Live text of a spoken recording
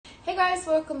guys,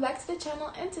 welcome back to the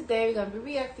channel, and today we're gonna be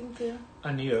reacting to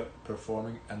Anitta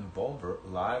performing Envolver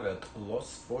live at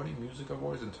LOS40 Music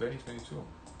Awards in 2022.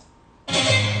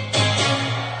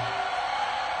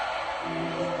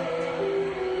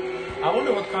 I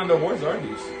wonder what kind of awards are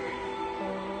these?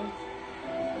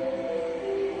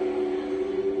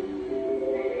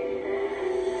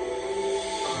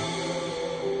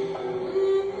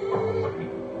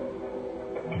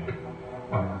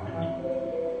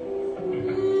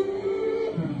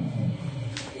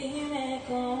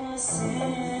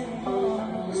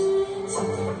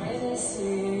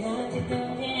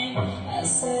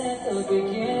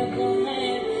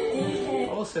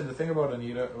 Also, the thing about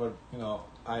Anitta, what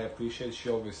I appreciate, she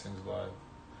always sings live.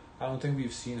 I don't think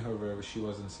we've seen her where she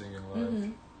wasn't singing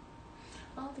live.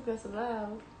 I don't think that's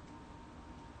allowed.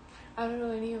 I don't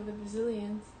know any of the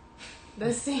Brazilians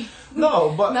that sing.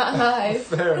 No, but not live.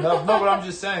 Fair enough. No, but I'm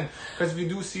just saying, because we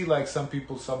do see like some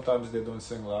people sometimes they don't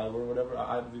sing live or whatever.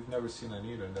 We've never seen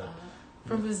Anitta in that.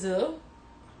 From Brazil?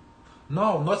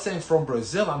 No, I'm not saying from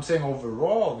Brazil. I'm saying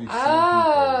overall we've seen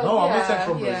people. No, I'm not saying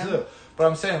from Brazil. But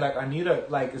I'm saying like Anitta,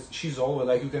 like she's always,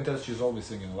 like you can tell she's always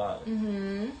singing live.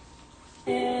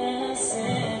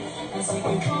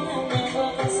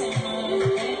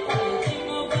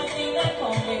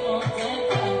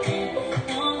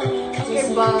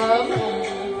 Okay, Bob.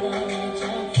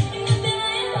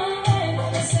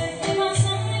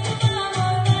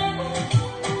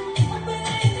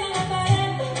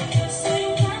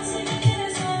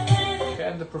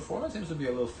 The performance seems to be a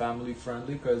little family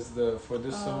friendly because for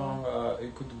this song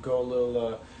it could go a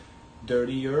little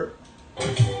dirtier.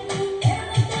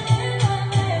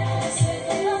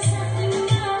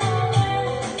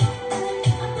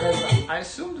 I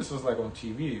assume this was like on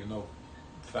TV,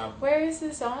 Where is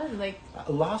this on? Like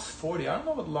LOS40. I don't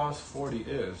know what LOS40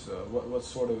 is. What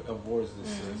sort of awards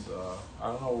this is. I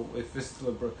don't know if it's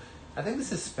still. I think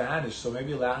this is Spanish, so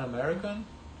maybe Latin American.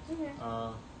 Okay.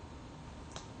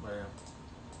 But yeah.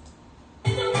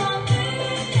 This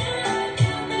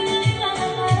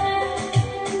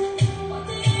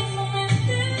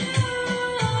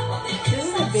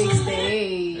is a big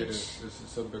stage. It is.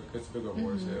 It's big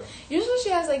awards. Yeah. Usually she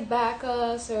has like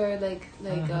backups or like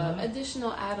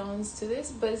additional add-ons to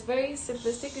this, but it's very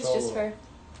simplistic. It's just her.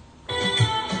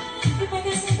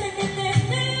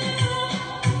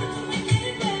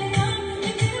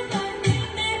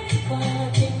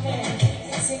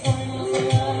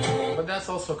 That's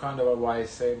also kind of why I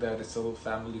say that it's a little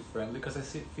family friendly, because I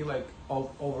feel like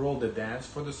overall the dance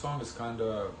for the song is kind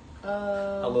of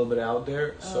a little bit out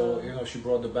there. So if she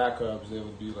brought the backups, they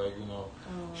would be like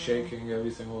shaking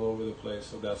everything all over the place.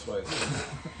 So that's why it's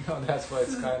that's why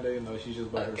it's kind of she's just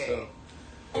by herself.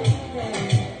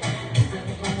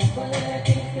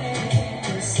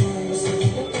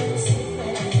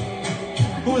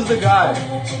 Who's the guy?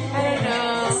 I don't know.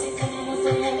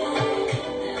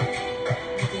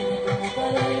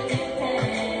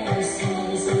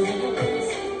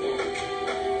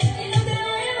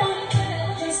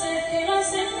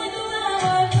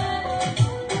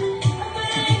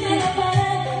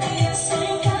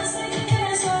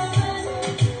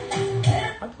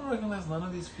 None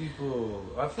of these people.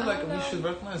 I feel like we should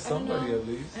recognize somebody at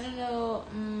least. I don't know.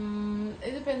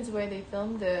 It depends where they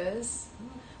filmed this,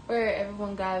 where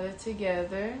everyone gathered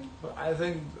together. But I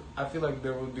feel like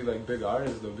there would be like big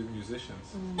artists, though, big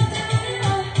musicians.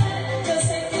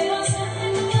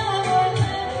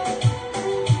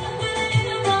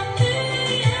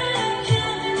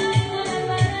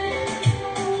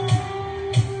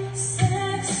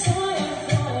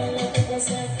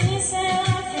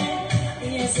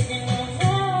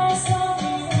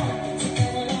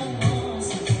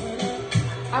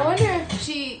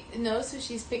 Knows who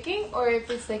she's picking, or if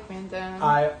it's like random.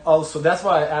 That's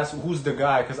why I asked who's the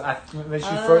guy, because when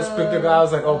she first picked the guy, I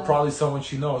was like, probably someone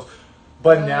she knows.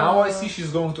 But now I see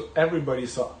she's going to everybody,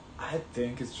 so I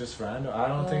think it's just random. I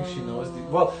don't think she knows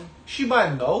well, she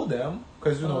might know them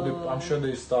because I'm sure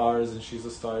they're stars and she's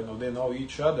a star. They know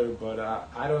each other, but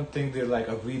I don't think they're like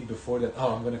agreed before that.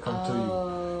 Oh, I'm gonna come to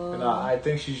you. I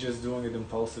think she's just doing it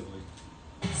impulsively.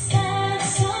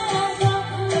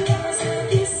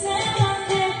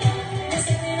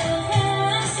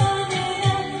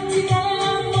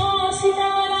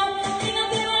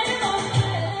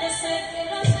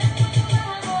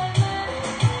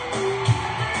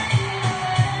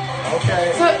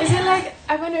 Okay. So is it like,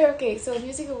 I wonder, so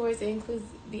Music Awards, it includes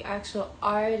the actual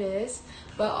artist,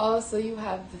 but also you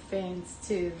have the fans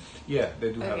too. Yeah,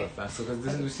 they do have a fans. So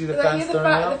because you see the fans turning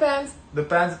up. The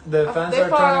fans are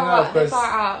turning up because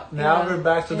now we're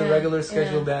back to the regular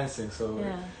scheduled dancing. So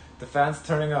the fans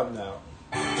turning up now.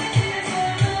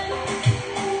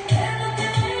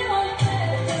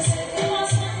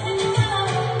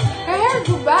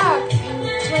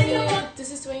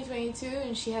 too,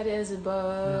 and she had it as a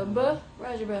bub.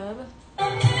 Roger bub.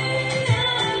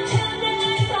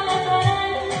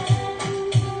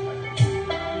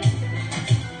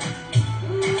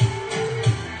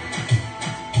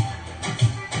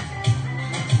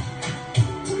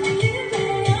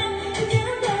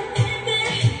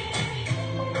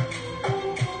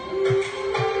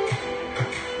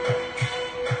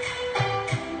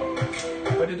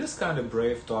 But it is kind of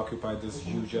brave to occupy this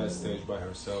huge ass stage by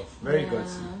herself. Very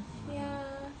gutsy. Yeah,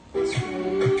 that's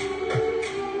true.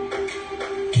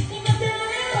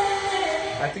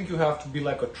 I think you have to be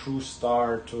like a true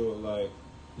star to like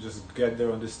just get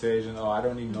there on the stage and I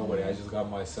don't need nobody. I just got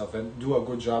myself and do a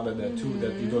good job at that too.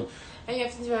 That you don't. And you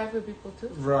have to interact with people too.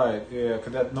 Right. Yeah.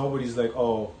 Cause that nobody's like,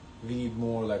 oh, we need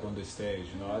more like on the stage.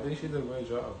 You know. I think she did a great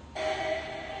job.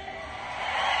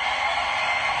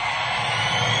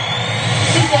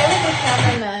 She's there with the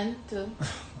cameraman too.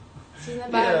 She's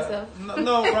not by herself.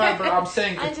 No, right, but I'm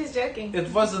saying I'm just joking.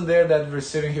 It wasn't there that we're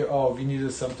sitting here, oh, we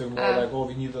needed something more like, oh,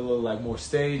 we need a little like more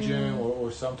staging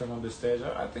or something on the stage.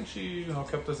 I think she,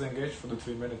 kept us engaged for the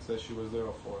 3 minutes that she was there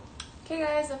for. Okay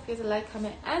guys, don't forget to like,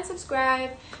 comment, and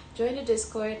subscribe. Join the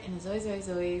Discord, and as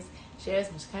always, share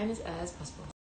as much kindness as possible.